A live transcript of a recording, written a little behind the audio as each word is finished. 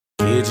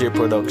JJ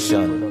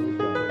Production.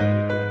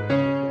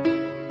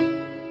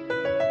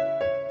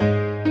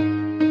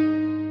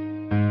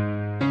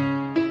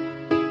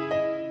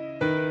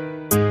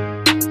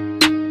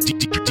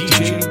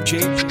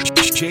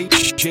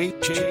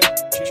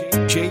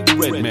 J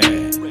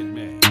Redman.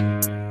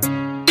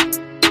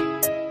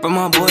 From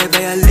my boy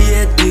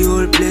violate the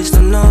whole place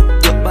turn up.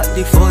 Drop back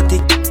the 40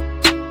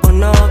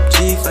 on up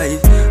G5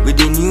 with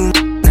the new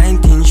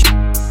 19 shit.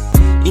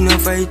 You know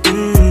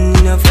fighting,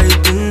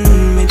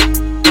 me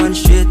one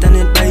straight and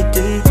it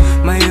biting.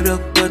 My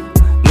block cut,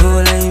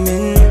 no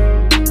liming,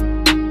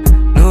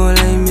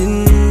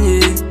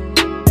 yeah.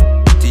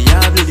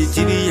 Diablo the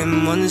TVM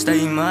monster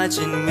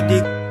marching with the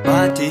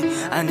party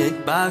and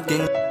it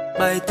barking,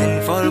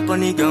 biting, fall upon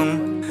the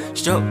ground,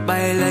 struck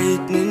by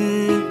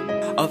lightning.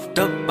 Off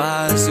top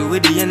bars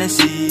with the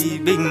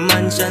NSC, big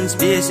mansions,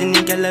 space in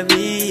the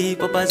Calavi,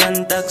 Papas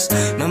and tax.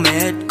 Now my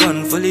head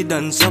gone fully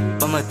done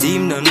up, and my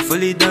team done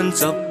fully done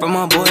up. From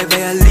my boy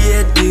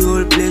violate the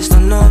whole place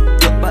turn up.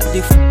 Drop back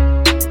the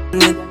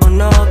net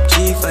on up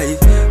G5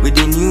 with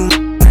the new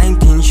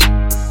 19 shit.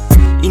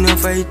 You know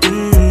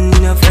fighting,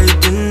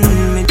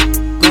 me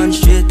gone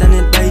straight and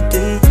it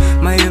biting.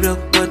 My block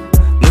cut,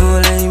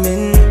 no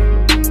liming,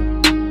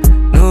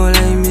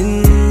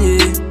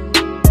 yeah.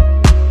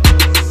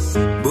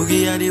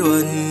 Boogie are the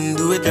one,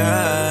 do it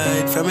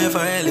right. From your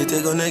fire,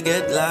 later gonna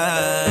get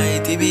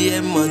light.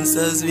 TBM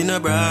monsters, we no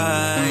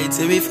bright.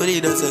 Say we fully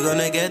done, so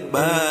gonna get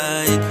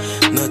bite.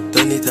 Not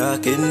on the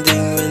talking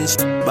thing, when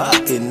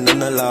barking on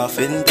the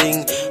laughing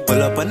thing.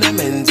 Pull up on the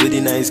men's with the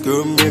nice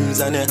chrome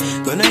rims, and you're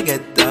gonna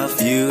get a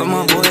few. From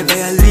my boy,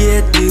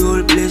 violate the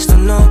whole place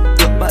turn up.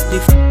 Drop back the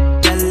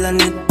gal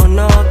and it on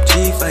up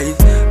G5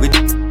 with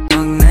the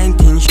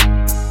 19 shit.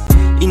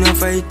 You know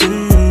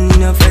fighting,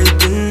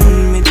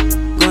 me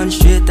gone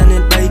straight and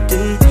it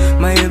biting.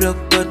 My block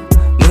cut,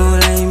 no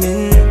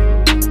liming,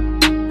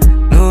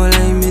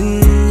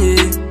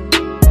 yeah.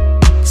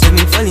 Say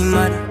me falling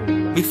mad,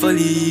 me fall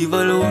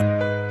evil.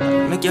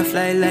 Make you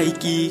fly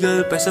like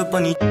eagle, press up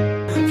on it,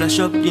 flash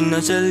up the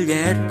nozzle,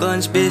 get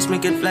gun space,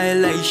 make it fly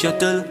like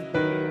shuttle.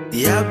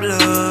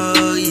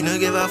 Diablo, you no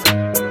give a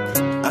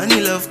and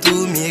he love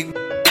to make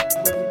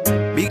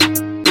big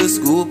the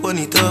scoop on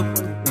it up.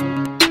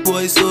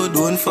 Boy, so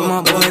don't fuck.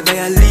 My boy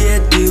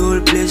violate the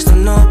whole place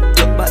turn up.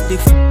 Drop back the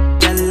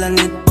gal and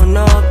it on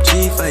up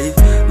G5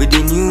 with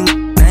the new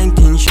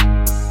 19 shit.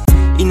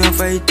 You know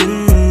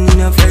fighting,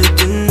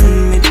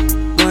 me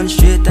gone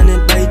straight and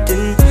it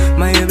biting.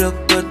 My block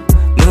cut,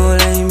 no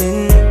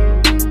liming,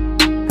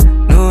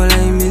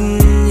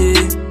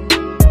 yeah.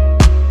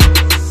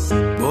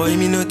 Boy,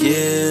 me no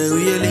care who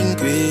you link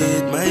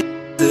with. My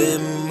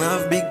them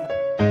have big,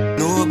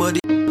 nobody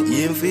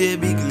aim for a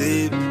big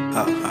lip.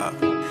 Ha ha.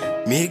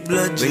 Make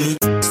blood when you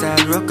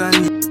start rock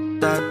and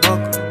start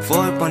buck.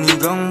 Fall upon the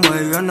ground,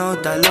 boy, run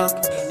out of luck.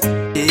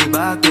 Day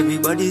back,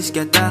 everybody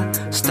scatter.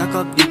 Stack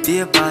up the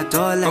paper,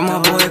 tall like my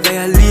boy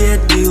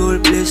violate the whole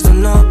place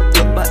turn up.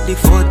 Drop back the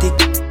 40,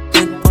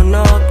 get on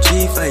up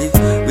G5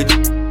 with the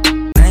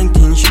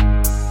 19 shit.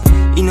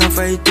 You know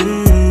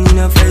fighting,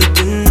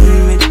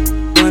 me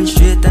gone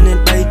straight and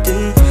it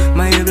biting.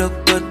 My block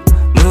cut,